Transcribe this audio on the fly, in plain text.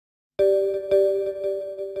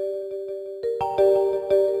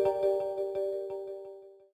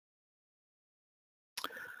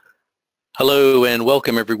Hello and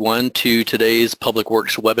welcome everyone to today's Public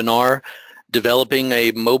Works webinar, Developing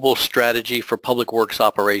a Mobile Strategy for Public Works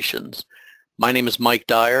Operations. My name is Mike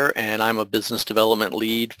Dyer and I'm a Business Development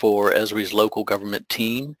Lead for Esri's local government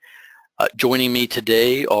team. Joining me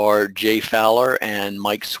today are Jay Fowler and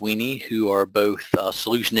Mike Sweeney, who are both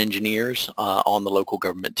solution engineers on the local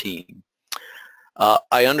government team.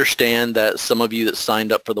 I understand that some of you that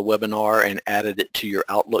signed up for the webinar and added it to your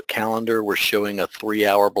Outlook calendar were showing a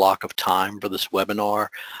 3-hour block of time for this webinar.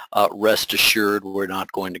 Rest assured, we're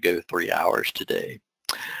not going to go 3 hours today.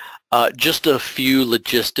 Just a few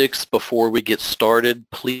logistics before we get started.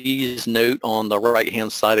 Please note on the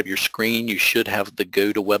right-hand side of your screen, you should have the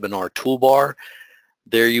Go to Webinar toolbar.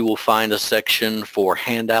 There you will find a section for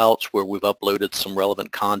handouts where we've uploaded some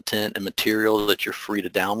relevant content and material that you're free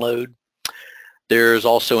to download. There's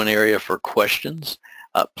also an area for questions.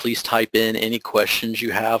 Please type in any questions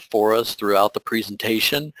you have for us throughout the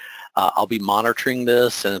presentation. I'll be monitoring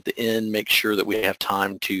this, and at the end make sure that we have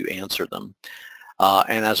time to answer them.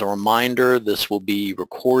 And as a reminder, this will be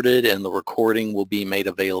recorded and the recording will be made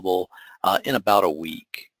available in about a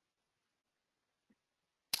week.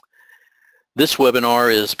 This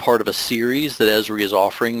webinar is part of a series that Esri is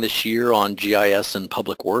offering this year on GIS and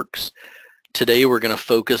Public Works. Today we're going to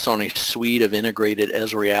focus on a suite of integrated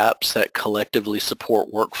Esri apps that collectively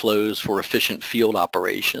support workflows for efficient field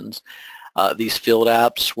operations. These field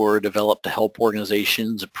apps were developed to help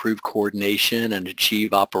organizations improve coordination and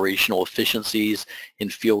achieve operational efficiencies in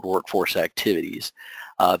field workforce activities.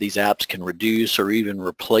 These apps can reduce or even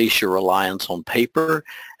replace your reliance on paper,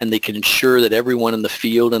 and they can ensure that everyone in the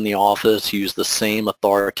field and the office use the same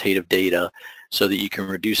authoritative data so that you can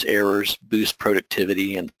reduce errors, boost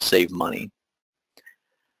productivity, and save money.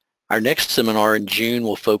 Our next seminar in June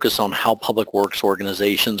will focus on how public works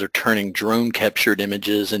organizations are turning drone captured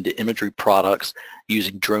images into imagery products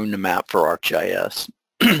using Drone to Map for ArcGIS.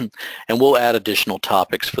 And we'll add additional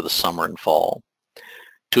topics for the summer and fall.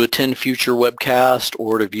 To attend future webcasts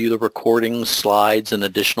or to view the recordings, slides, and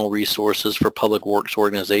additional resources for public works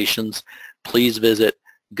organizations, please visit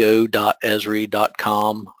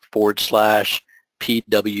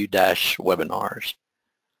go.esri.com/pw-webinars.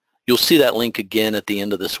 You'll see that link again at the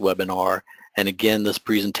end of this webinar, and again this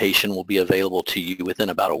presentation will be available to you within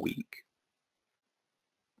about a week.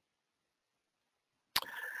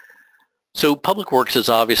 So Public Works is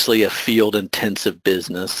obviously a field-intensive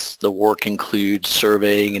business. The work includes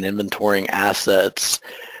surveying and inventorying assets,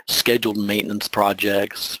 scheduled maintenance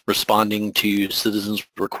projects, responding to citizens'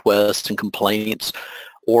 requests and complaints,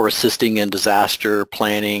 or assisting in disaster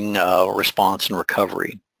planning, response, and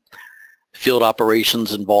recovery. Field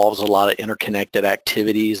operations involves a lot of interconnected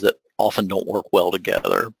activities that often don't work well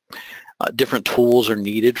together. Different tools are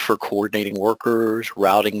needed for coordinating workers,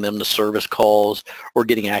 routing them to service calls, or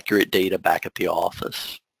getting accurate data back at the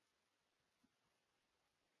office.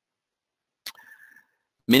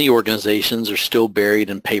 Many organizations are still buried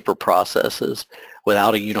in paper processes.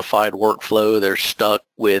 Without a unified workflow, they're stuck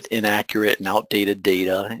with inaccurate and outdated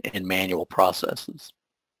data and manual processes.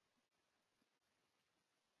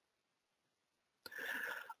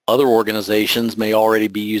 Other organizations may already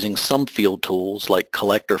be using some field tools like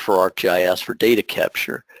Collector for ArcGIS for data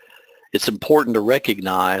capture. It's important to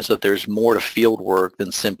recognize that there's more to field work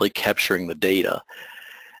than simply capturing the data.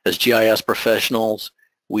 As GIS professionals,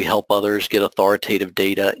 we help others get authoritative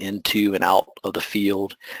data into and out of the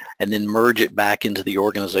field and then merge it back into the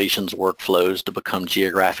organization's workflows to become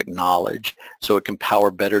geographic knowledge so it can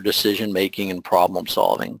power better decision making and problem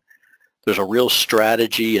solving. There's a real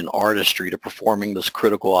strategy and artistry to performing this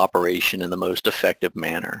critical operation in the most effective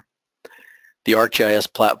manner. The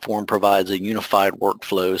ArcGIS platform provides a unified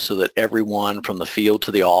workflow so that everyone from the field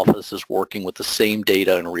to the office is working with the same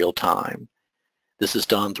data in real time. This is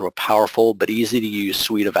done through a powerful but easy to use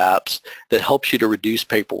suite of apps that helps you to reduce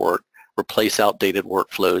paperwork, replace outdated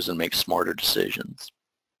workflows, and make smarter decisions.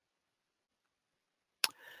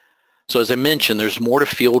 So as I mentioned, there's more to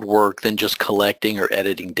field work than just collecting or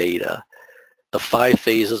editing data. The 5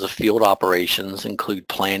 phases of field operations include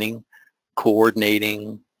planning,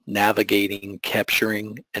 coordinating, navigating,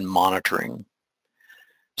 capturing, and monitoring.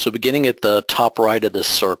 So beginning at the top right of this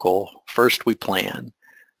circle, first we plan.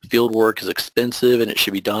 Field work is expensive and it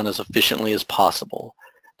should be done as efficiently as possible.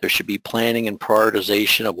 There should be planning and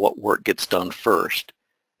prioritization of what work gets done first,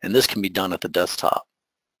 and this can be done at the desktop.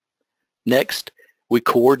 Next, we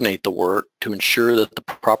coordinate the work to ensure that the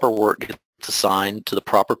proper work gets assigned to the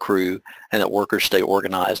proper crew and that workers stay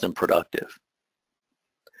organized and productive.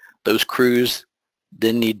 Those crews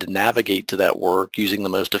then need to navigate to that work using the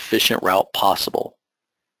most efficient route possible.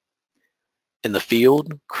 In the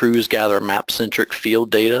field, crews gather map-centric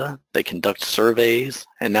field data, they conduct surveys,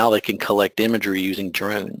 and now they can collect imagery using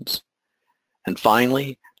drones. And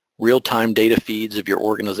finally, real-time data feeds of your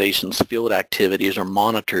organization's field activities are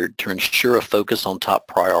monitored to ensure a focus on top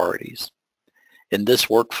priorities. In this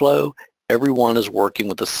workflow, everyone is working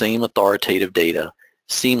with the same authoritative data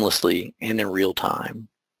seamlessly and in real time.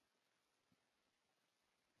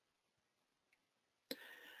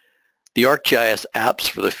 The ArcGIS apps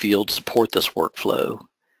for the field support this workflow.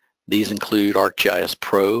 These include ArcGIS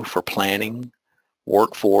Pro for planning,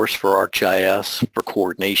 Workforce for ArcGIS for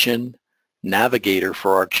coordination, Navigator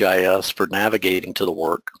for ArcGIS for navigating to the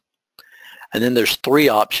work. And then there's 3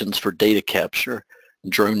 options for data capture: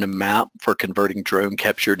 Drone to Map for converting drone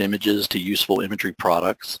captured images to useful imagery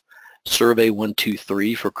products, Survey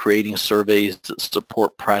 123 for creating surveys that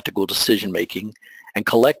support practical decision making, and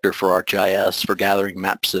Collector for ArcGIS for gathering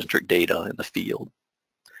map-centric data in the field.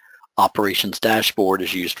 Operations Dashboard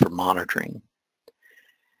is used for monitoring.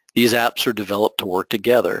 These apps are developed to work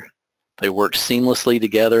together. They work seamlessly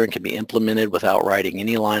together and can be implemented without writing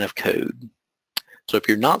any line of code. So if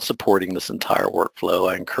you're not supporting this entire workflow,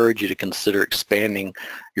 I encourage you to consider expanding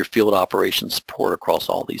your field operations support across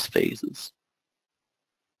all these phases.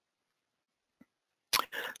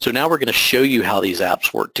 So now we're going to show you how these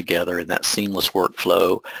apps work together in that seamless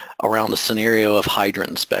workflow around the scenario of hydrant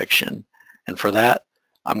inspection. And for that,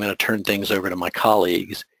 I'm going to turn things over to my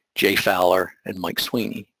colleagues, Jay Fowler and Mike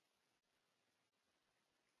Sweeney.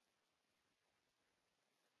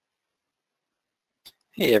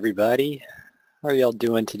 Hey everybody, how are y'all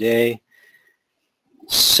doing today?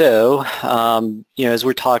 So, as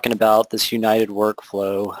we're talking about this united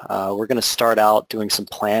workflow, we're going to start out doing some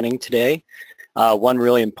planning today. One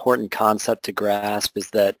really important concept to grasp is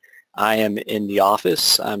that I am in the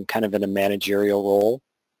office. I'm kind of in a managerial role.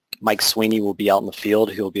 Mike Sweeney will be out in the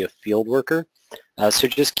field. He'll be a field worker. So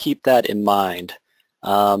just keep that in mind.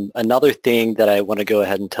 Another thing that I want to go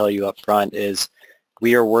ahead and tell you up front is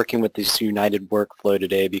we are working with this united workflow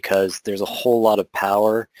today because there's a whole lot of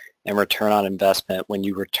power and return on investment when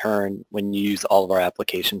you use all of our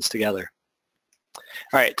applications together.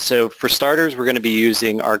 All right, so for starters, we're going to be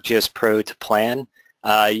using ArcGIS Pro to plan.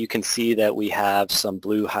 You can see that we have some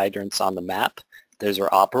blue hydrants on the map. Those are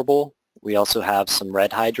operable. We also have some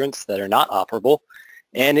red hydrants that are not operable.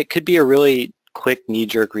 And it could be a really quick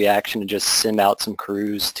knee-jerk reaction to just send out some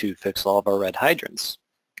crews to fix all of our red hydrants.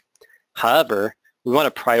 However, we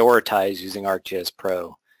want to prioritize using ArcGIS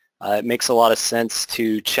Pro. It makes a lot of sense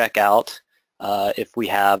to check out if we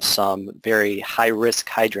have some very high-risk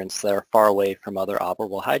hydrants that are far away from other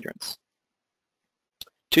operable hydrants.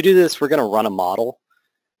 To do this, we're going to run a model.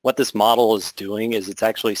 What this model is doing is it's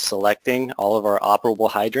actually selecting all of our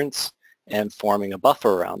operable hydrants and forming a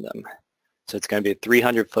buffer around them. So it's going to be a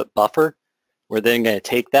 300-foot buffer. We're then going to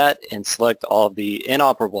take that and select all of the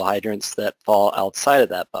inoperable hydrants that fall outside of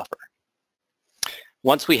that buffer.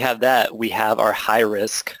 Once we have that, we have our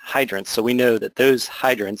high-risk hydrants. So we know that those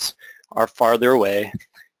hydrants are farther away,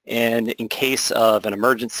 and in case of an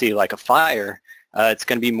emergency like a fire, it's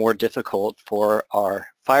going to be more difficult for our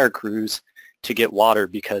fire crews to get water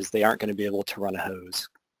because they aren't going to be able to run a hose.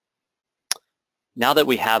 Now that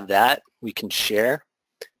we have that, we can share.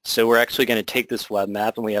 So we're actually going to take this web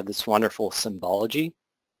map, and we have this wonderful symbology,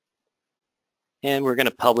 and we're going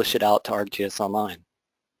to publish it out to ArcGIS Online.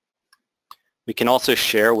 We can also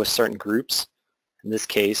share with certain groups. In this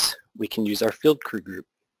case, we can use our field crew group.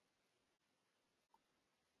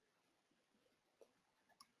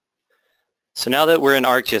 So now that we're in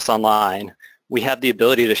ArcGIS Online, we have the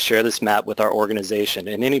ability to share this map with our organization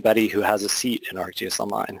and anybody who has a seat in ArcGIS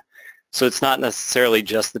Online. So it's not necessarily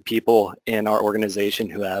just the people in our organization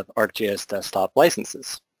who have ArcGIS desktop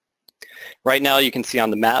licenses. Right now you can see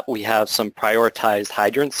on the map we have some prioritized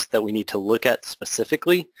hydrants that we need to look at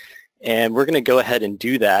specifically, and we're going to go ahead and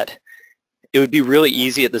do that. It would be really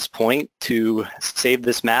easy at this point to save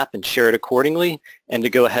this map and share it accordingly and to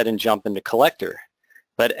go ahead and jump into Collector.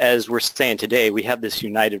 But as we're saying today, we have this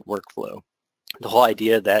united workflow. The whole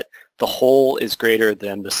idea that the whole is greater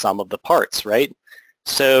than the sum of the parts, right?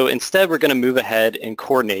 So instead, we're going to move ahead and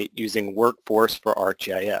coordinate using Workforce for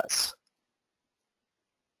ArcGIS.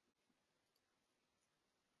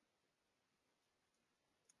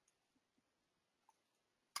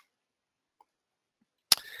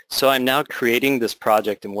 So I'm now creating this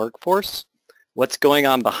project in Workforce. What's going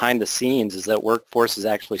on behind the scenes is that Workforce is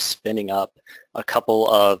actually spinning up a couple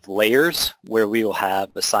of layers where we will have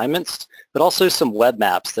assignments, but also some web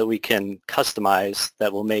maps that we can customize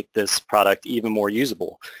that will make this product even more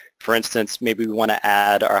usable. For instance, maybe we want to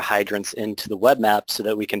add our hydrants into the web map so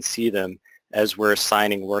that we can see them as we're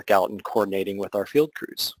assigning work out and coordinating with our field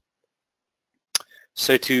crews.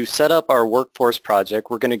 So to set up our workforce project,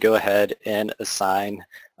 we're going to go ahead and assign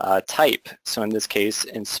type. So in this case,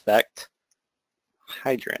 inspect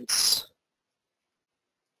hydrants.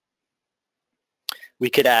 We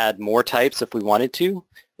could add more types if we wanted to.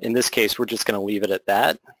 In this case, we're just going to leave it at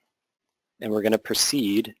that. And we're going to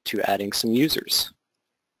proceed to adding some users.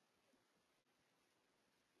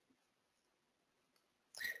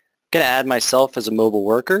 I'm going to add myself as a mobile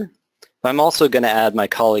worker. I'm also going to add my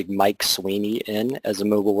colleague Mike Sweeney in as a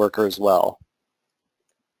mobile worker as well.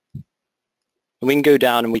 And we can go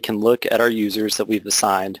down and we can look at our users that we've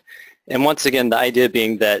assigned. And once again, the idea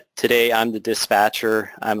being that today I'm the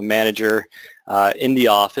dispatcher, I'm a manager in the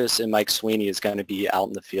office, and Mike Sweeney is going to be out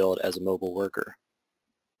in the field as a mobile worker.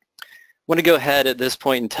 I want to go ahead at this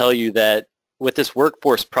point and tell you that with this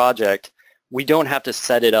workforce project, we don't have to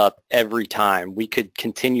set it up every time. We could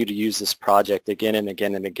continue to use this project again and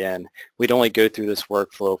again and again. We'd only go through this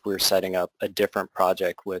workflow if we were setting up a different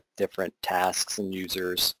project with different tasks and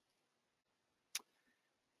users.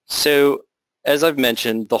 So as I've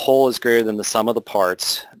mentioned, the whole is greater than the sum of the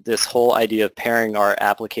parts. This whole idea of pairing our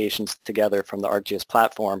applications together from the ArcGIS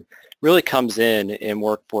platform really comes in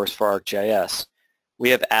Workforce for ArcGIS. We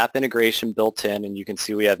have app integration built in, and you can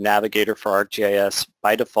see we have Navigator for ArcGIS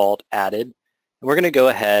by default added. And we're going to go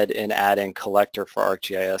ahead and add in Collector for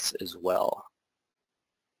ArcGIS as well.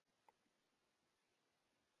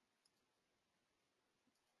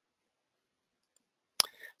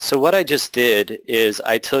 So what I just did is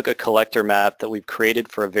I took a collector map that we've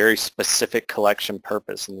created for a very specific collection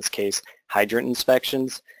purpose, in this case hydrant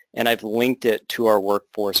inspections, and I've linked it to our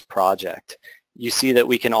workforce project. You see that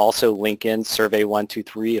we can also link in Survey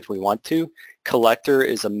 123 if we want to. Collector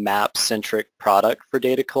is a map-centric product for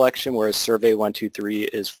data collection, whereas Survey 123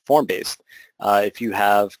 is form-based. If you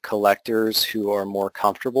have collectors who are more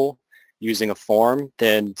comfortable using a form,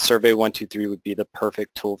 then Survey 123 would be the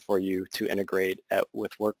perfect tool for you to integrate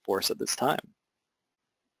with Workforce at this time.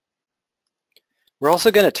 We're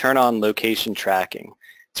also going to turn on location tracking.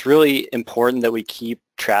 It's really important that we keep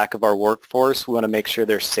track of our workforce. We want to make sure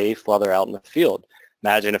they're safe while they're out in the field.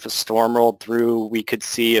 Imagine if a storm rolled through, we could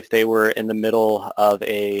see if they were in the middle of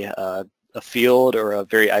a field or a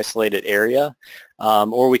very isolated area,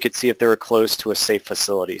 or we could see if they were close to a safe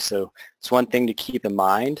facility. So it's one thing to keep in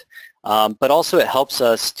mind, but also it helps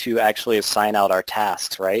us to actually assign out our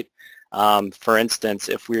tasks, right? For instance,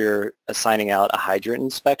 if we're assigning out a hydrant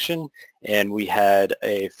inspection and we had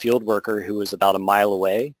a field worker who was about a mile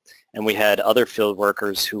away and we had other field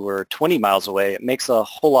workers who were 20 miles away, it makes a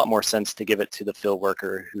whole lot more sense to give it to the field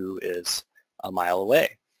worker who is a mile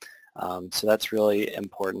away. So that's really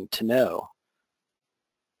important to know.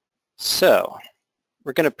 So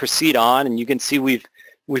we're going to proceed on, and you can see we've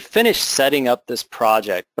finished setting up this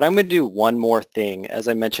project, but I'm going to do one more thing, as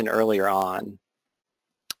I mentioned earlier on.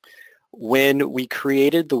 When we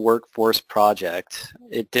created the workforce project,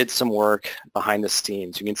 it did some work behind the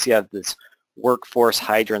scenes. You can see I have this workforce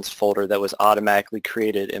hydrants folder that was automatically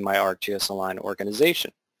created in my ArcGIS Align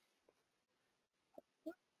organization.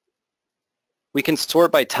 We can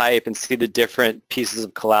sort by type and see the different pieces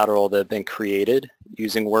of collateral that have been created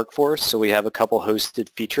using Workforce. So we have a couple hosted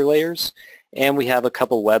feature layers, and we have a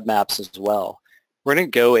couple web maps as well. We're going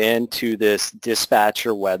to go into this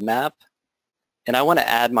dispatcher web map, and I want to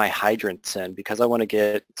add my hydrants in because I want to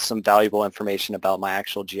get some valuable information about my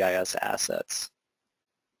actual GIS assets.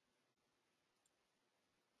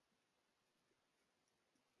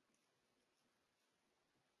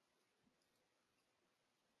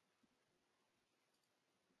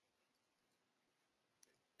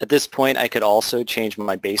 At this point, I could also change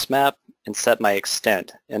my base map and set my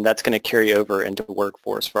extent, and that's going to carry over into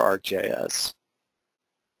Workforce for ArcGIS.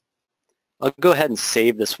 I'll go ahead and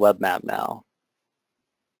save this web map now.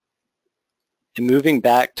 And moving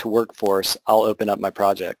back to Workforce, I'll open up my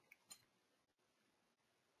project.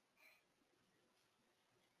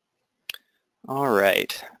 All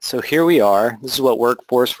right, so here we are. This is what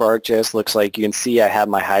Workforce for ArcGIS looks like. You can see I have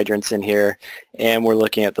my hydrants in here, and we're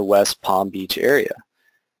looking at the West Palm Beach area.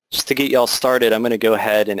 Just to get you all started, I'm going to go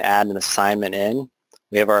ahead and add an assignment in.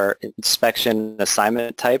 We have our inspection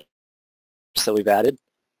assignment type that we've added,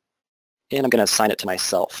 and I'm going to assign it to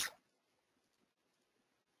myself.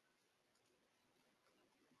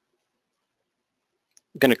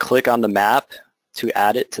 I'm going to click on the map to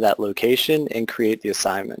add it to that location and create the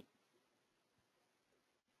assignment.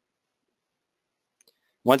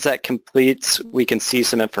 Once that completes, we can see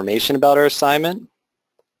some information about our assignment.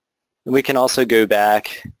 And we can also go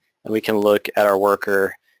back and we can look at our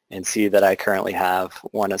worker and see that I currently have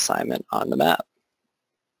one assignment on the map.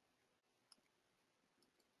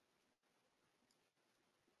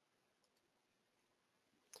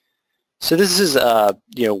 So this is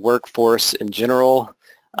workforce in general.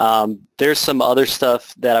 There's some other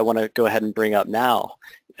stuff that I want to go ahead and bring up now.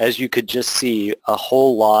 As you could just see, a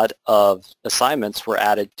whole lot of assignments were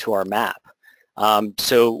added to our map.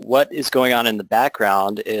 So what is going on in the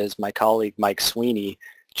background is my colleague Mike Sweeney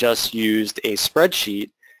just used a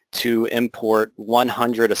spreadsheet to import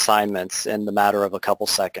 100 assignments in the matter of a couple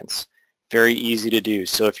seconds. Very easy to do.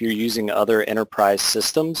 So if you're using other enterprise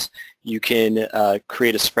systems, you can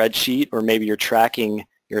create a spreadsheet, or maybe you're tracking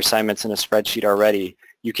your assignments in a spreadsheet already.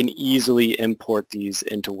 You can easily import these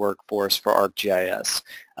into Workforce for ArcGIS.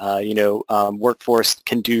 Workforce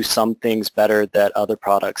can do some things better that other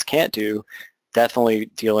products can't do, definitely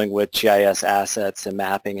dealing with GIS assets and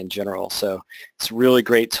mapping in general. So it's a really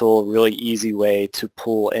great tool, really easy way to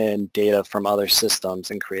pull in data from other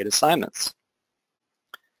systems and create assignments.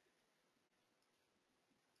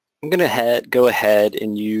 I'm going to go ahead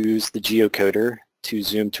and use the geocoder to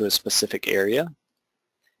zoom to a specific area.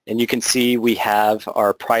 And you can see we have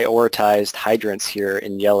our prioritized hydrants here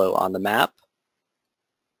in yellow on the map.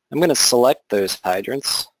 I'm going to select those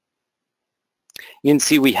hydrants. You can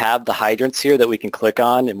see we have the hydrants here that we can click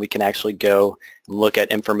on, and we can actually go and look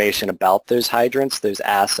at information about those hydrants, those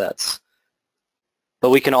assets.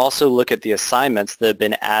 But we can also look at the assignments that have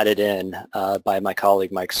been added in by my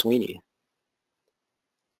colleague Mike Sweeney.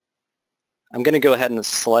 I'm going to go ahead and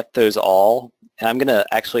select those all, and I'm going to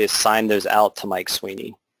actually assign those out to Mike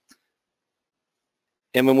Sweeney.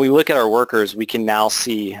 And when we look at our workers, we can now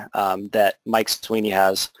see that Mike Sweeney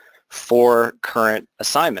has 4 current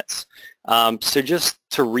assignments. So just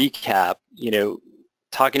to recap,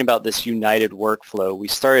 talking about this united workflow, we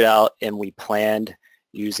started out and we planned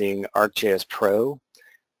using ArcGIS Pro.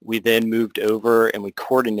 We then moved over and we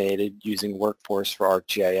coordinated using Workforce for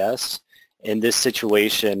ArcGIS. In this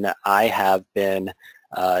situation, I have been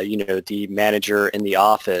the manager in the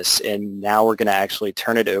office, and now we're going to actually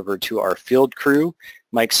turn it over to our field crew.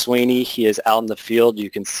 Mike Sweeney, he is out in the field. You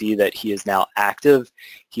can see that he is now active.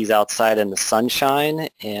 He's outside in the sunshine,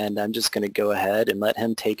 and I'm just going to go ahead and let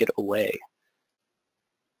him take it away.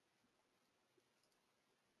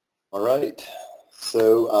 All right,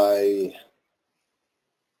 so I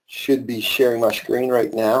should be sharing my screen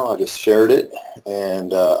right now. I just shared it,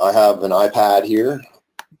 and I have an iPad here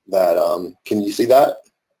that, can you see that?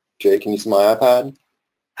 Jay, can you see my iPad?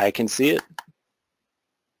 I can see it.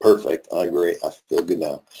 Perfect. I agree. I feel good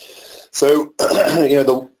now. So,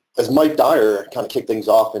 as Mike Dyer kind of kicked things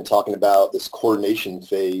off in talking about this coordination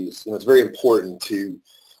phase, it's very important to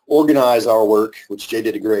organize our work, which Jay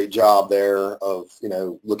did a great job there of,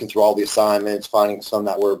 looking through all the assignments, finding some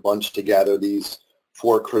that were bunched together, these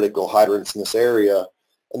 4 critical hydrants in this area,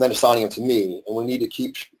 and then assigning them to me. And we need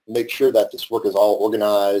to make sure that this work is all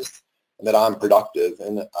organized and that I'm productive.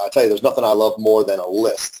 And I tell you, there's nothing I love more than a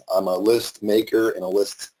list. I'm a list maker and a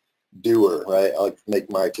list doer, right? I like to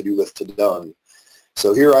make my to-do list to done.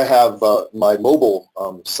 So here I have my mobile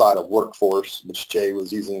side of Workforce, which Jay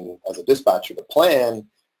was using as a dispatcher to plan.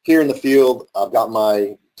 Here in the field, I've got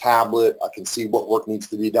my tablet. I can see what work needs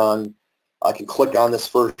to be done. I can click on this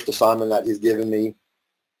first assignment that he's given me.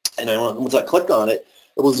 And then once I click on it,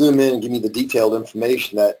 it will zoom in and give me the detailed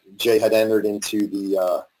information that Jay had entered into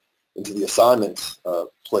the assignment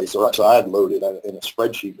place, or actually I had loaded in a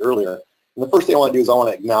spreadsheet earlier. And the first thing I want to do is I want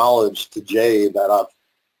to acknowledge to Jay that I've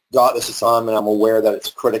got this assignment. I'm aware that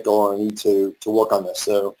it's critical and I need to work on this.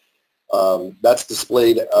 So that's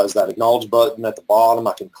displayed as that acknowledge button at the bottom.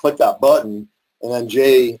 I can click that button, and then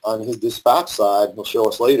Jay on his dispatch side, he'll show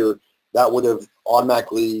us later, that would have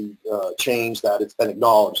automatically changed that it's been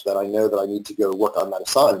acknowledged, that I know that I need to go work on that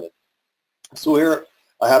assignment. So here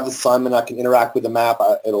I have the assignment. I can interact with the map.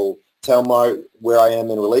 It'll tell me where I am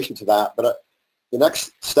in relation to that. But the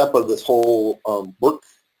next step of this whole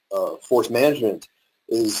workforce management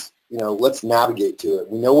is, let's navigate to it.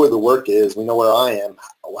 We know where the work is. We know where I am.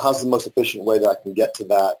 How's the most efficient way that I can get to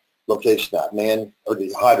that location, that man, or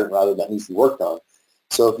the hydrant rather, that needs to be worked on?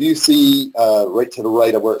 So if you see right to the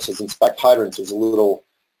right of where it says inspect hydrants, there's a little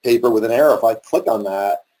paper with an arrow. If I click on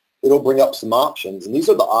that, it'll bring up some options. And these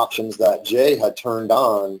are the options that Jay had turned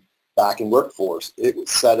on back in Workforce. It would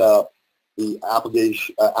set up the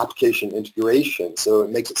application integration. So it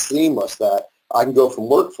makes it seamless that I can go from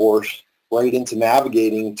Workforce right into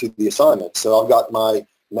navigating to the assignment. So I've got my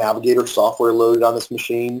Navigator software loaded on this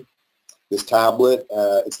machine, this tablet.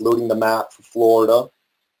 It's loading the map for Florida.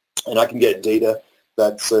 And I can get data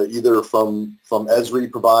that's either from Esri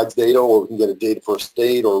provides data, or we can get a data for a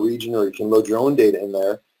state or a region, or you can load your own data in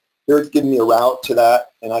there. here it's giving me a route to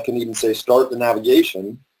that, and I can even say start the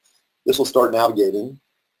navigation. This will start navigating,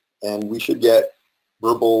 and we should get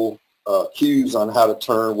verbal cues on how to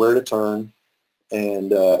turn, where to turn,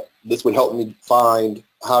 and this would help me find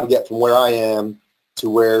how to get from where I am to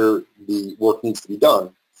where the work needs to be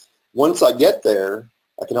done. Once I get there,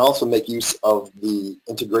 I can also make use of the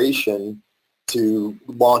integration to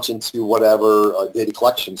launch into whatever data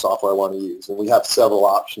collection software I want to use, and we have several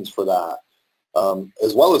options for that.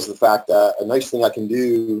 As well as the fact that a nice thing I can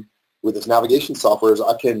do with this navigation software is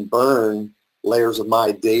I can burn layers of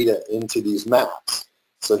my data into these maps.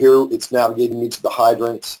 So here it's navigating me to the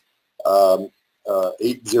hydrant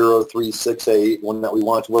 80368, one that we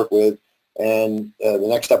want to work with, and the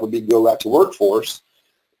next step would be go back to Workforce.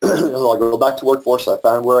 So I go back to Workforce, I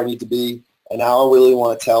found where I need to be, and now I really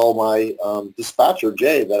want to tell my dispatcher,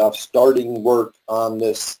 Jay, that I'm starting work on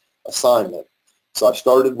this assignment. So I've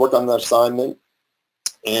started work on that assignment,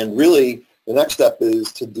 and really the next step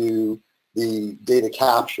is to do the data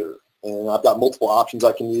capture. And I've got multiple options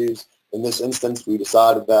I can use. In this instance, we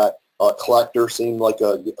decided that collector seemed like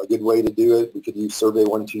a good way to do it. We could use Survey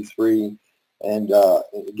 123. And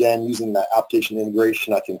again, using that application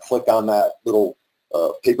integration, I can click on that little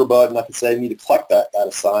paper button. I can say I need to collect that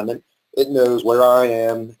assignment. It knows where I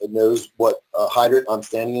am. It knows what hydrant I'm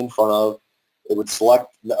standing in front of. It would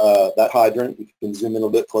select that hydrant. We can zoom in a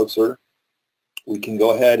bit closer. We can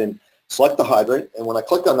go ahead and select the hydrant, and when I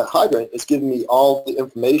click on that hydrant, it's giving me all the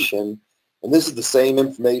information, and this is the same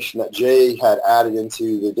information that Jay had added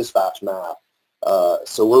into the dispatch map.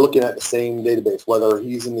 So we're looking at the same database, whether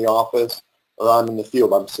he's in the office or I'm in the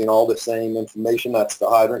field. I'm seeing all the same information. That's the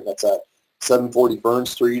hydrant. That's at 740 Fern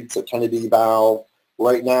Street. It's a Kennedy valve.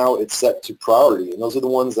 Right now, it's set to priority, and those are the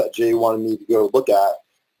ones that Jay wanted me to go look at,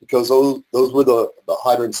 because those were the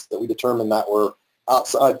hydrants that we determined that were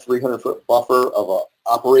outside 300-foot buffer of a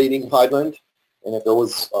operating hydrant, and if there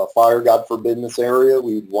was a fire, God forbid, in this area,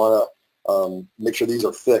 we'd want to make sure these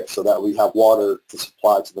are fixed so that we have water to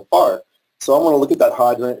supply to the fire. So I want to look at that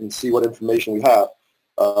hydrant and see what information we have.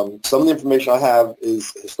 Some of the information I have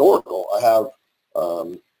is historical. I have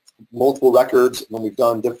multiple records when we've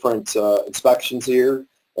done different inspections here,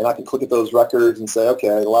 and I can click at those records and say, okay,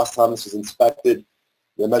 the last time this was inspected,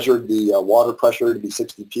 they measured the water pressure to be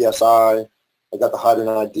 60 psi. I got the hydrant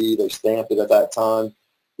ID. They stamped it at that time.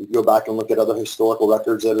 We can go back and look at other historical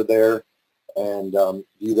records that are there and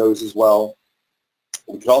view those as well.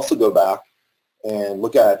 We could also go back and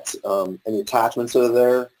look at any attachments that are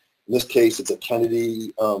there. In this case, it's a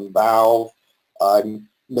Kennedy valve.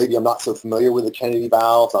 Maybe I'm not so familiar with the Kennedy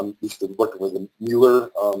valves. I'm used to working with the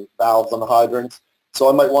Mueller valves on the hydrants. So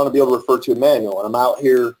I might want to be able to refer to a manual. And I'm out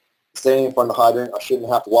here standing in front of the hydrant. I shouldn't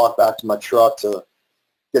have to walk back to my truck to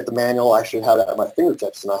get the manual. I should have it at my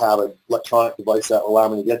fingertips, and I have an electronic device that will allow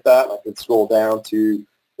me to get that. I can scroll down to,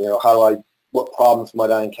 what problems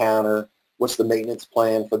might I encounter? What's the maintenance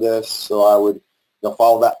plan for this? So I would,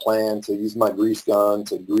 follow that plan to use my grease gun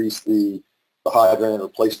to grease the hydrant,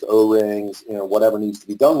 replace the O-rings, whatever needs to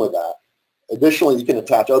be done with that. Additionally, you can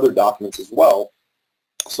attach other documents as well.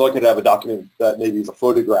 So I could have a document that maybe is a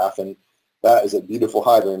photograph, and that is a beautiful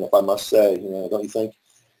hydrant, if I must say, don't you think?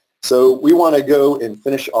 So we want to go and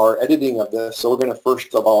finish our editing of this. So we're going to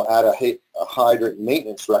first of all add a hydrant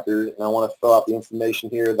maintenance record, and I want to fill out the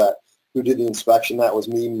information here that who did the inspection. That was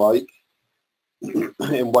me, Mike.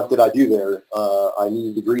 And what did I do there? I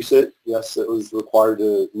needed to grease it. Yes, it was required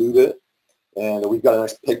to lube it. And we've got a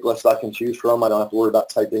nice pick list I can choose from. I don't have to worry about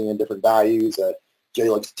typing in different values. Jay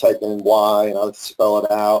likes to type in Y, and I like to spell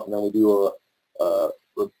it out. And then we do a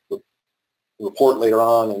report later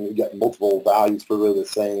on, and we get multiple values for really the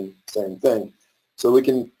same thing. So we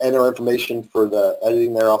can enter information for the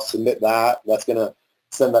editing there. I'll submit that. That's going to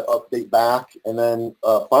send that update back. And then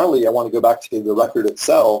finally, I want to go back to the record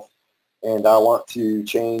itself, and I want to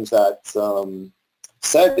change that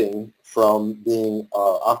setting from being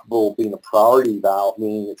operable being a priority valve,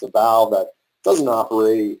 meaning it's a valve that doesn't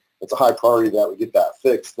operate. It's a high priority that we get that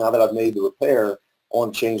fixed. Now that I've made the repair, I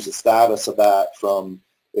want to change the status of that from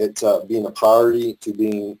it being a priority to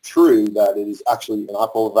being true, that it is actually an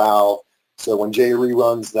operable valve. So when Jay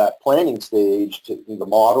reruns that planning stage to the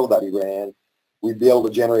model that he ran, we'd be able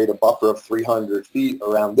to generate a buffer of 300 feet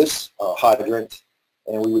around this hydrant,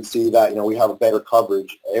 and we would see that we have a better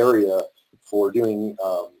coverage area for doing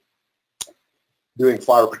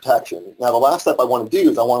fire protection. Now the last step I want to do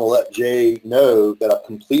is I want to let Jay know that I've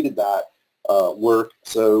completed that work.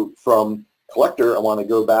 So from collector, I want to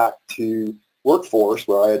go back to Workforce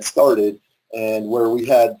where I had started, and where we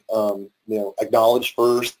had acknowledged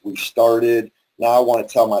first, we started. Now I want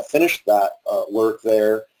to tell him I finished that work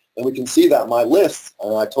there, And we can see that my list,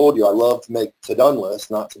 and I told you I love to make to-done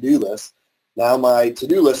lists, not to-do lists. Now my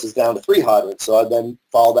to-do list is down to 3 hydrants. So I then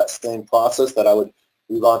follow that same process that I would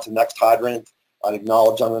move on to the next hydrant. I'd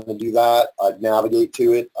acknowledge I'm going to do that. I'd navigate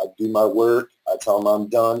to it. I'd do my work. I'd tell them I'm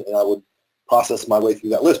done, and I would process my way through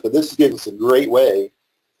that list. But this gives us a great way,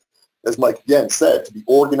 as Mike again said, to be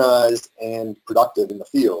organized and productive in the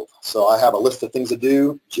field. So I have a list of things to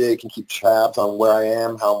do. Jay can keep tabs on where I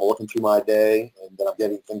am, how I'm working through my day, and that I'm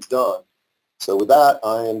getting things done. So with that,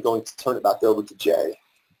 I am going to turn it back over to Jay.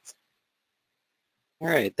 All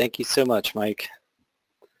right, thank you so much, Mike.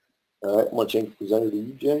 All right, I'm going to change the presenter to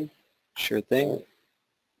you, Jay. Sure thing. Right.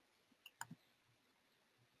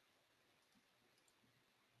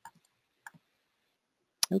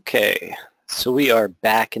 Okay, so we are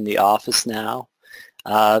back in the office now.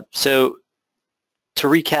 So to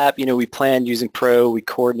recap, we planned using Pro, we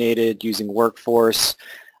coordinated using Workforce,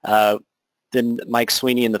 then Mike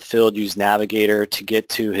Sweeney in the field used Navigator to get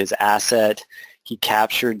to his asset. He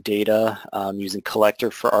captured data using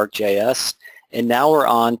Collector for ArcGIS. And now we're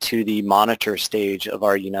on to the monitor stage of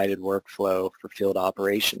our United workflow for field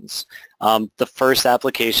operations. The first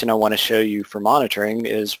application I want to show you for monitoring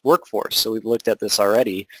is Workforce. So we've looked at this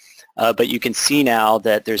already, but you can see now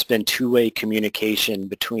that there's been two-way communication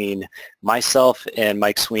between myself and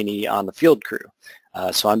Mike Sweeney on the field crew.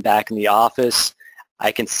 So I'm back in the office.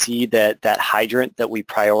 I can see that that hydrant that we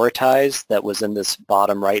prioritized that was in this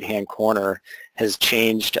bottom right-hand corner has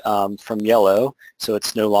changed from yellow, so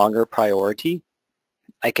it's no longer a priority.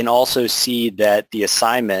 I can also see that the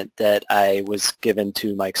assignment that I was given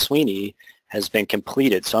to Mike Sweeney has been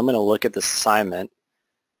completed. So I'm going to look at this assignment,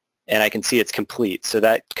 and I can see it's complete. So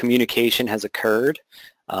that communication has occurred.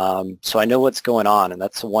 So I know what's going on, and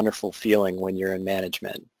that's a wonderful feeling when you're in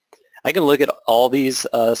management. I can look at all these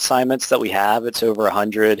assignments that we have. It's over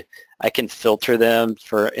 100. I can filter them.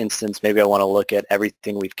 For instance, maybe I want to look at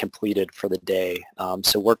everything we've completed for the day.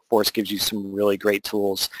 So Workforce gives you some really great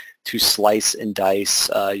tools to slice and dice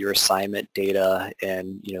your assignment data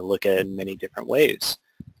and look at it in many different ways.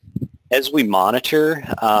 As we monitor,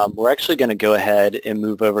 we're actually going to go ahead and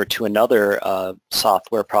move over to another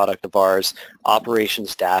software product of ours,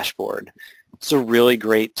 Operations Dashboard. It's a really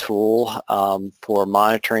great tool for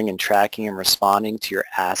monitoring and tracking and responding to your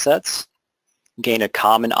assets. Gain a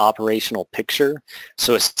common operational picture,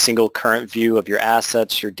 so a single current view of your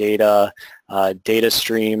assets, your data, data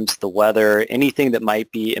streams, the weather, anything that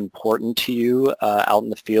might be important to you out in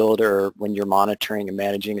the field or when you're monitoring and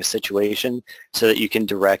managing a situation so that you can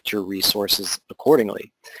direct your resources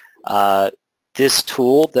accordingly. This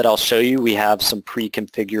tool that I'll show you, we have some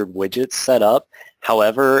pre-configured widgets set up.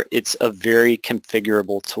 However, it's a very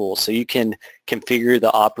configurable tool, so you can configure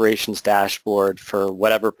the operations dashboard for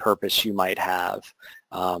whatever purpose you might have,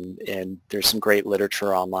 and there's some great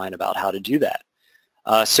literature online about how to do that.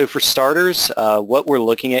 So for starters, what we're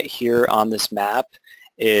looking at here on this map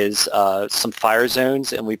is some fire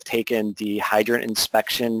zones, and we've taken the hydrant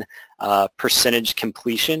inspection percentage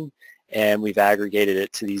completion, and we've aggregated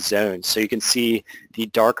it to these zones. So you can see the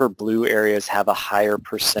darker blue areas have a higher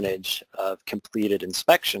percentage of completed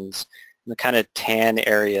inspections, and the kind of tan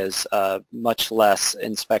areas, much less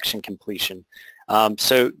inspection completion.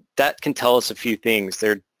 So that can tell us a few things.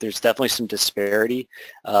 There's definitely some disparity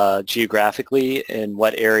geographically in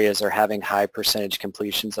what areas are having high percentage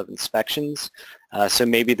completions of inspections. So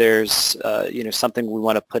maybe there's something we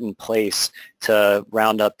want to put in place to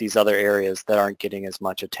round up these other areas that aren't getting as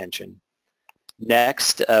much attention.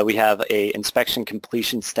 Next, we have a inspection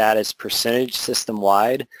completion status percentage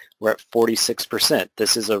system-wide. We're at 46%.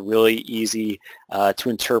 This is a really easy to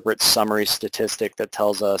interpret summary statistic that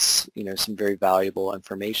tells us some very valuable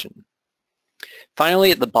information.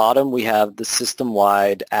 Finally, at the bottom, we have the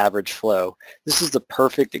system-wide average flow. This is the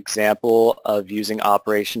perfect example of using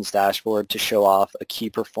Operations Dashboard to show off a key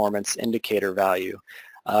performance indicator value.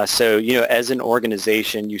 So, as an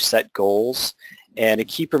organization, you set goals, and a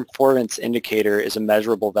key performance indicator is a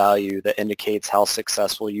measurable value that indicates how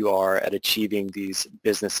successful you are at achieving these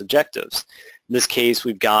business objectives. In this case,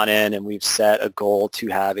 we've gone in and we've set a goal to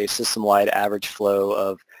have a system-wide average flow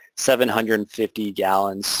of 750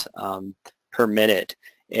 gallons per minute.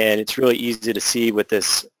 And it's really easy to see with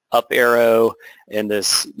this up arrow and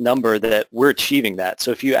this number that we're achieving that.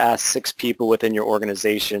 So if you ask 6 people within your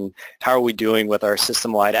organization, how are we doing with our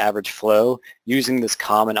system-wide average flow, using this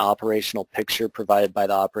common operational picture provided by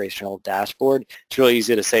the operational dashboard, it's really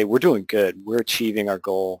easy to say we're doing good, we're achieving our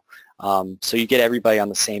goal. So you get everybody on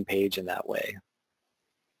the same page in that way.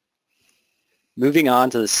 Moving on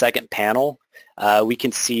to the second panel, we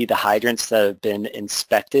can see the hydrants that have been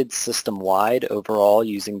inspected system-wide overall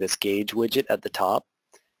using this gauge widget at the top.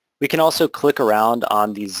 We can also click around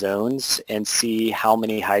on these zones and see how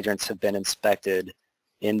many hydrants have been inspected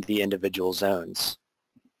in the individual zones.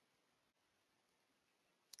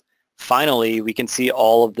 Finally, we can see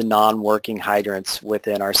all of the non-working hydrants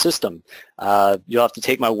within our system. You'll have to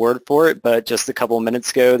take my word for it, but just a couple of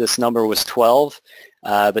minutes ago, this number was 12.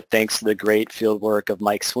 But thanks to the great field work of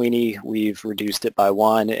Mike Sweeney, we've reduced it by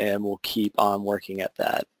 1, and we'll keep on working at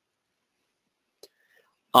that.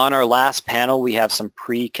 On our last panel, we have some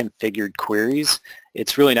pre-configured queries.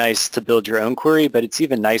 It's really nice to build your own query, but it's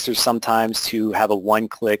even nicer sometimes to have a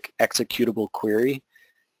one-click executable query.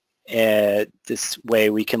 And this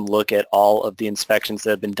way we can look at all of the inspections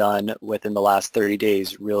that have been done within the last 30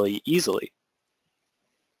 days really easily.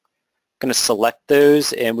 I'm going to select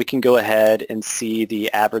those, and we can go ahead and see the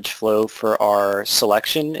average flow for our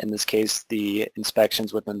selection, in this case the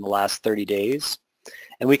inspections within the last 30 days.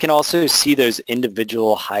 And we can also see those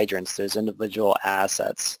individual hydrants, those individual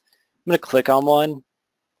assets. I'm going to click on one.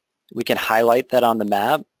 We can highlight that on the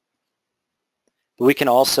map. But we can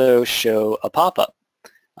also show a pop-up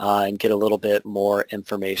and get a little bit more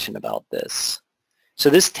information about this. So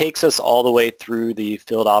this takes us all the way through the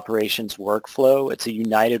field operations workflow. It's a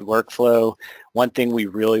united workflow. One thing we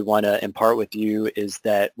really want to impart with you is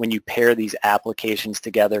that when you pair these applications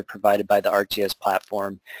together provided by the ArcGIS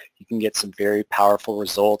platform, you can get some very powerful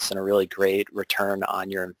results and a really great return on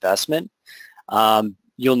your investment.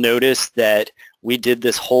 You'll notice that we did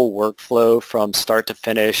this whole workflow from start to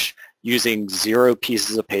finish using 0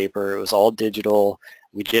 pieces of paper. It was all digital.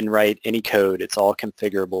 We didn't write any code. It's all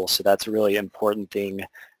configurable, so that's a really important thing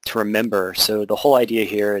to remember. So the whole idea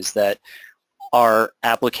here is that our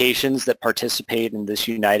applications that participate in this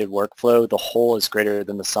united workflow, the whole is greater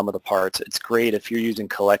than the sum of the parts. It's great if you're using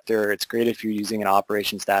Collector. It's great if you're using an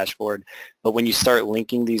operations dashboard. But when you start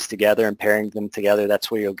linking these together and pairing them together,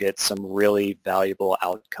 that's where you'll get some really valuable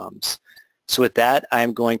outcomes. So with that,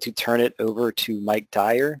 I'm going to turn it over to Mike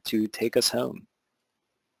Dyer to take us home.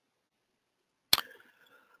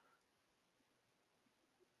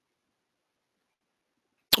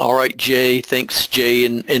 All right, Jay. Thanks, Jay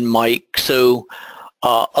and Mike. So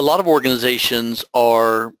a lot of organizations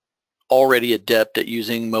are already adept at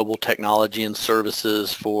using mobile technology and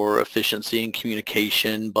services for efficiency and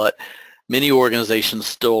communication, but many organizations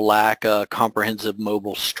still lack a comprehensive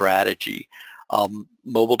mobile strategy.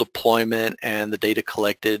 Mobile deployment and the data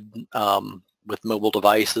collected with mobile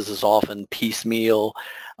devices is often piecemeal.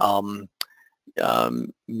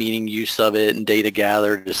 Meaning use of it and data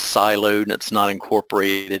gathered is siloed and it's not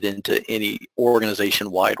incorporated into any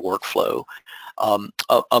organization-wide workflow.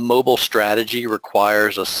 A mobile strategy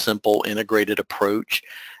requires a simple integrated approach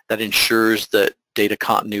that ensures that data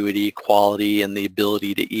continuity, quality, and the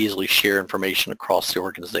ability to easily share information across the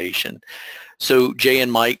organization. So Jay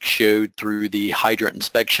and Mike showed through the hydrant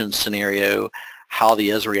inspection scenario how the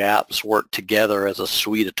Esri apps work together as a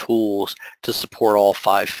suite of tools to support all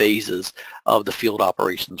 5 phases of the field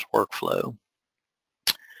operations workflow.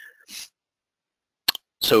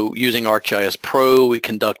 So using ArcGIS Pro, we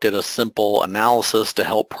conducted a simple analysis to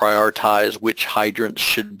help prioritize which hydrants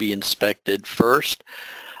should be inspected first.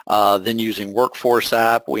 Then using Workforce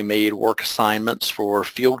app, we made work assignments for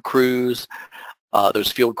field crews.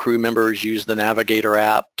 Those field crew members use the Navigator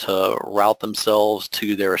app to route themselves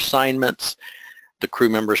to their assignments. The crew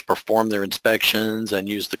members perform their inspections and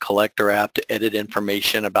use the Collector app to edit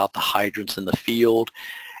information about the hydrants in the field.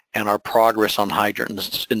 And our progress on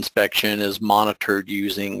hydrant inspection is monitored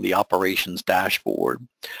using the operations dashboard.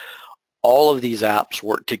 All of these apps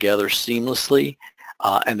work together seamlessly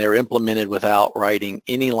and they're implemented without writing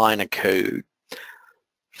any line of code.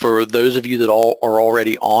 For those of you that are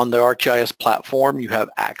already on the ArcGIS platform, you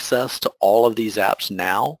have access to all of these apps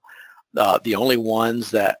now. The only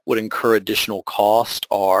ones that would incur additional cost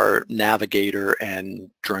are Navigator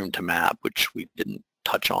and Drone to Map, which we didn't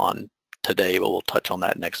touch on today, but we'll touch on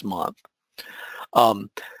that next month. The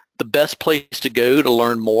best place to go to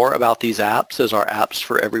learn more about these apps is our Apps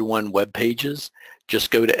for Everyone web pages.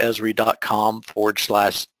 Just go to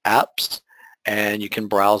esri.com/apps and you can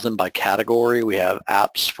browse them by category. We have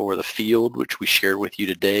apps for the field, which we shared with you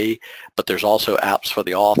today, but there's also apps for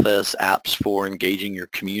the office, apps for engaging your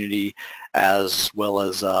community, as well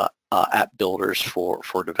as app builders for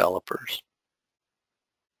developers.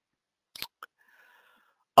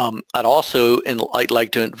 I'd also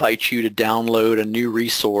like to invite you to download a new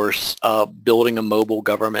resource, Building a Mobile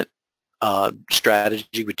Government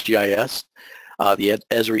Strategy with GIS. This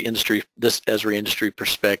Esri Industry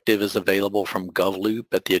Perspective is available from GovLoop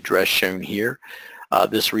at the address shown here.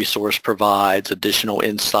 This resource provides additional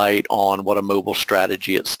insight on what a mobile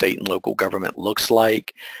strategy at state and local government looks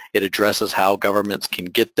like. It addresses how governments can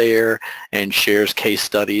get there and shares case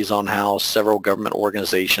studies on how several government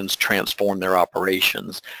organizations transform their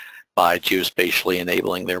operations by geospatially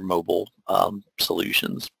enabling their mobile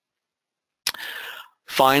solutions.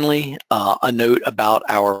 Finally, a note about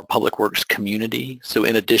our Public Works community. So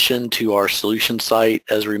in addition to our solution site,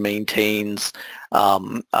 Esri maintains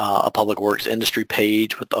a Public Works industry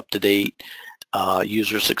page with up-to-date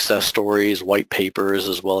user success stories, white papers,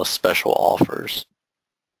 as well as special offers.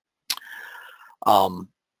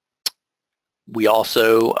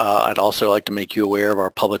 I'd also like to make you aware of our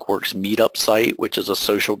Public Works Meetup site, which is a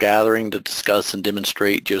social gathering to discuss and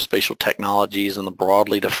demonstrate geospatial technologies in the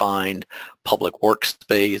broadly defined public works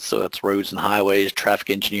space. So that's roads and highways, traffic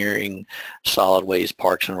engineering, solid waste,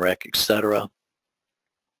 parks and rec, etc.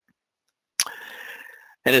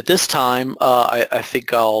 And at this time, I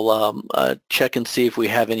think I'll check and see if we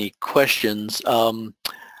have any questions.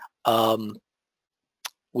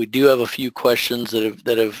 We do have a few questions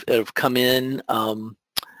that have come in. You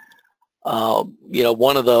know,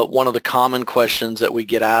 one of the common questions that we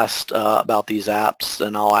get asked about these apps,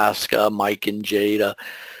 and I'll ask Mike and Jay to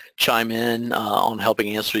chime in on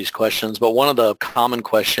helping answer these questions. But one of the common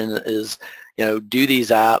questions is, you know, do these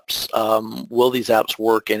apps, will these apps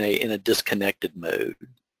work in a disconnected mode?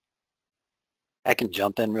 I can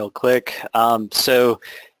jump in real quick. So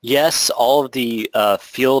yes, all of the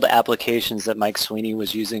field applications that Mike Sweeney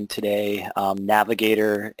was using today,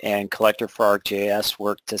 Navigator and Collector for ArcGIS,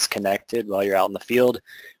 work disconnected while you're out in the field.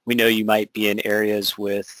 We know you might be in areas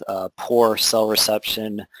with poor cell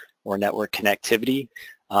reception or network connectivity.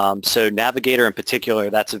 So Navigator in particular,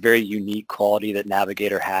 that's a very unique quality that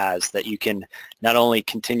Navigator has, that you can not only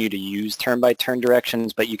continue to use turn-by-turn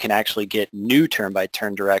directions, but you can actually get new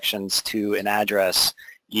turn-by-turn directions to an address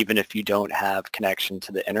even if you don't have connection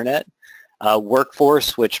to the internet.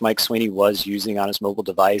 Workforce, which Mike Sweeney was using on his mobile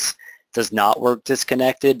device, does not work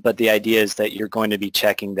disconnected, but the idea is that you're going to be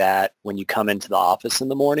checking that when you come into the office in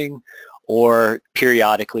the morning or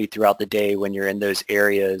periodically throughout the day when you're in those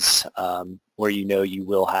areas where you know you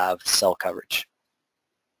will have cell coverage.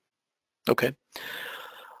 Okay.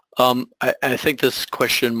 I think this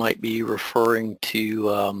question might be referring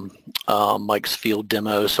to Mike's field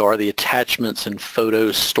demo. So are the attachments and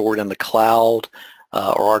photos stored in the cloud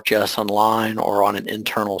or ArcGIS Online or on an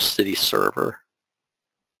internal city server?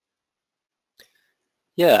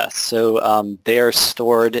 Yeah, so they are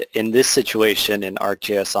stored in this situation in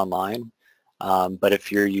ArcGIS Online. But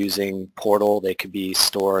if you're using Portal, they could be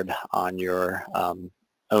stored on your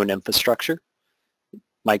own infrastructure.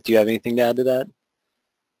 Mike, do you have anything to add to that?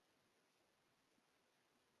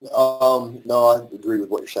 No, I agree with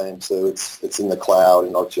what you're saying. So it's in the cloud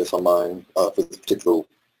in ArcGIS Online for this particular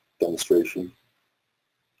demonstration.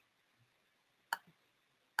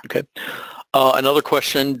 Okay. Another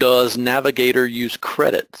question, does Navigator use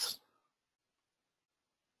credits?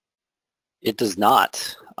 It does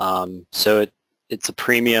not. So it's a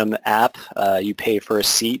premium app. You pay for a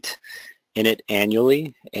seat in it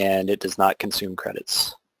annually, and it does not consume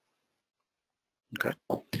credits. Okay.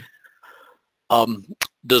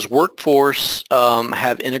 Does Workforce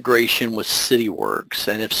have integration with CityWorks?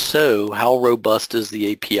 And if so, how robust is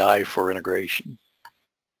the API for integration?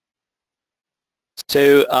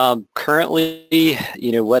 So currently,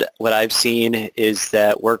 you know, what I've seen is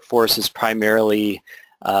that Workforce is primarily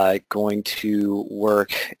going to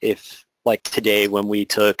work if, like today, when we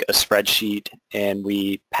took a spreadsheet and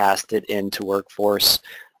we passed it into Workforce,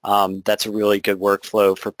 that's a really good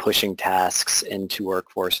workflow for pushing tasks into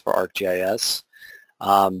Workforce for ArcGIS.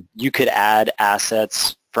 You could add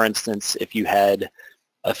assets, for instance, if you had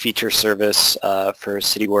a feature service for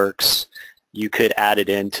CityWorks, you could add it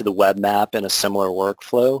into the web map in a similar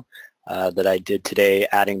workflow that I did today,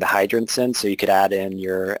 adding the hydrants in, so you could add in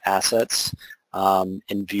your assets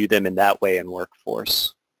and view them in that way in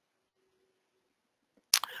Workforce.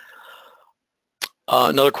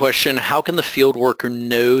 Another question, how can the field worker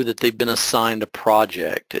know that they've been assigned a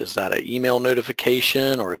project? Is that an email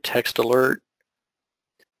notification or a text alert?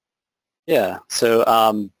 Yeah,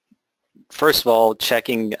 so first of all,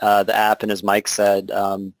 checking the app, and as Mike said,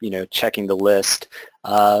 you know, checking the list.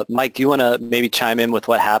 Mike, do you want to maybe chime in with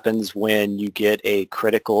what happens when you get a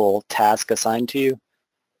critical task assigned to you?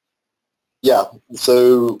 Yeah,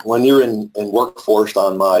 so when you're in Workforce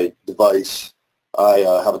on my device, I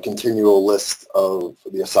have a continual list of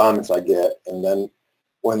the assignments I get, and then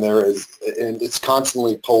when there is, and it's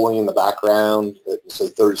constantly polling in the background at, say,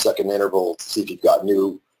 30-second interval to see if you've got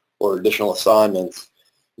new or additional assignments.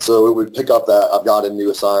 So it would pick up that I've got a new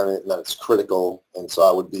assignment and that it's critical, and so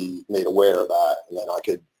I would be made aware of that, and then I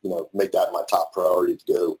could, make that my top priority to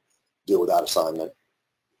go deal with that assignment.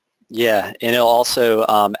 Yeah, and it'll also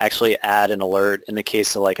actually add an alert in the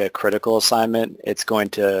case of like a critical assignment. It's going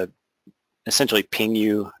to essentially ping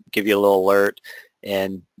you, give you a little alert,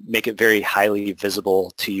 and make it very highly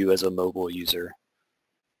visible to you as a mobile user.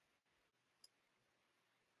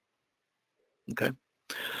 Okay.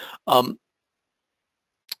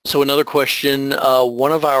 So another question,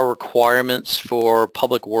 one of our requirements for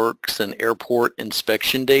public works and airport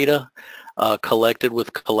inspection data collected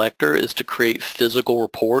with Collector is to create physical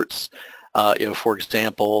reports, for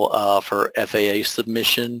example, for FAA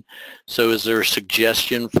submission. So is there a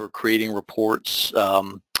suggestion for creating reports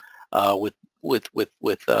so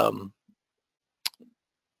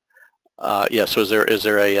is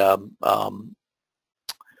there a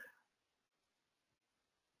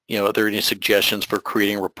are there any suggestions for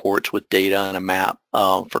creating reports with data and a map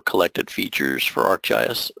for collected features for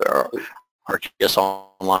ArcGIS or ArcGIS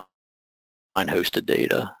online hosted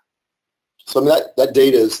data? So I mean, that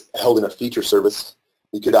data is held in a feature service.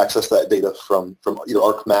 You could access that data from either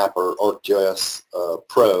ArcMap or ArcGIS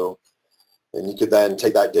Pro, and you could then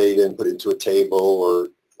take that data and put it into a table, or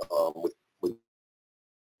with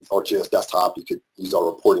ArcGIS Desktop, you could use our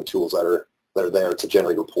reporting tools that are there to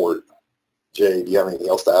generate a report. Jay, do you have anything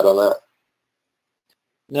else to add on that?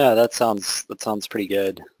 No, that sounds pretty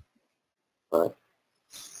good. All right.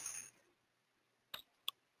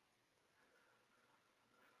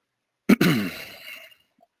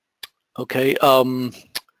 Okay.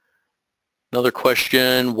 Another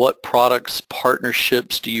question, what products,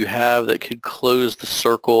 partnerships do you have that could close the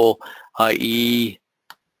circle, i.e.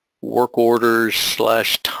 work orders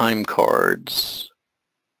 / time cards?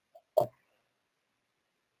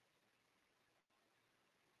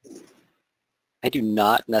 I do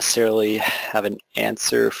not necessarily have an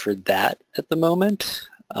answer for that at the moment.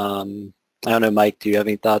 I don't know, Mike, do you have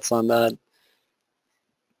any thoughts on that?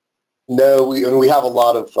 No, we have a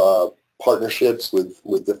lot of partnerships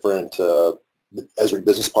with different Esri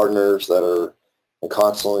business partners that are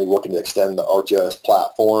constantly working to extend the ArcGIS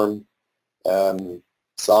platform.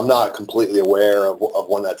 So I'm not completely aware of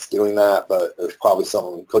one that's doing that, but there's probably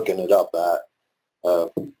someone cooking it up that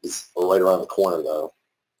is right around the corner, though.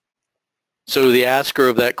 So the asker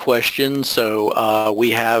of that question, so we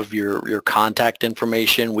have your contact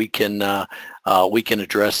information. We can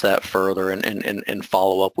address that further and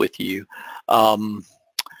follow up with you.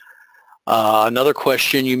 Another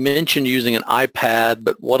question, you mentioned using an iPad,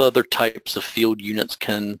 but what other types of field units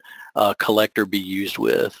can Collector be used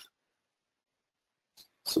with?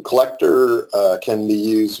 So Collector can be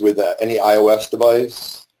used with any iOS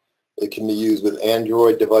device. It can be used with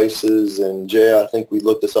Android devices, and Jay, I think we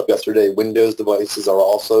looked this up yesterday, Windows devices are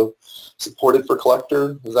also supported for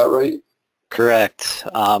Collector, is that right? Correct.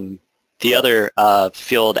 The other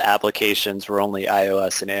field applications were only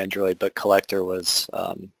iOS and Android, but Collector was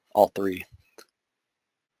all three.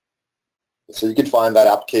 So you can find that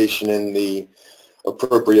application in the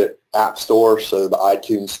appropriate app store, so the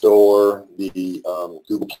iTunes store, the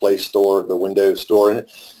Google Play Store, the Windows Store. And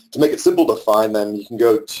to make it simple to find them, you can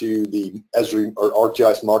go to the Esri or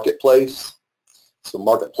ArcGIS Marketplace, so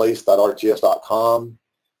marketplace.arcgis.com,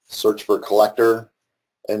 search for Collector,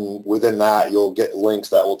 and within that you'll get links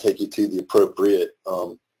that will take you to the appropriate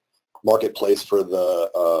marketplace for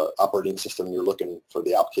the operating system you're looking for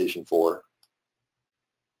the application for.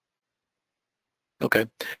 Okay.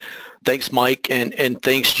 Thanks, Mike, and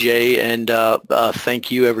thanks, Jay, and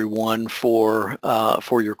thank you, everyone, for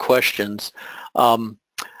your questions.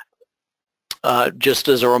 Just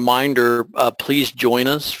as a reminder, please join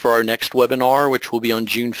us for our next webinar, which will be on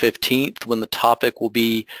June 15th, when the topic will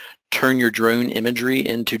be Turn Your Drone Imagery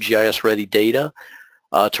into GIS-Ready Data.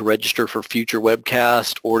 To register for future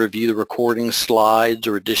webcasts or to view the recording, slides,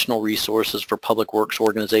 or additional resources for public works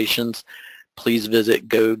organizations, please visit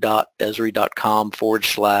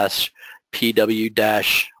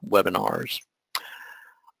go.esri.com/pw-webinars.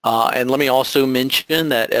 And let me also mention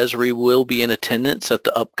that Esri will be in attendance at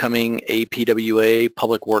the upcoming APWA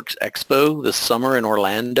Public Works Expo this summer in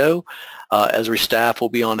Orlando. Esri staff will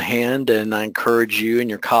be on hand, and I encourage you and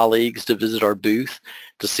your colleagues to visit our booth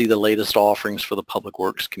to see the latest offerings for the public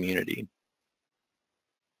works community.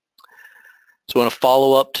 So I want to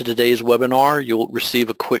follow up to today's webinar. You'll receive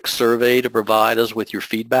a quick survey to provide us with your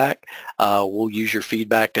feedback. We'll use your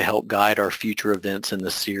feedback to help guide our future events in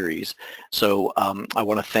this series. So I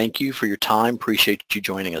want to thank you for your time. Appreciate you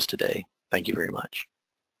joining us today. Thank you very much.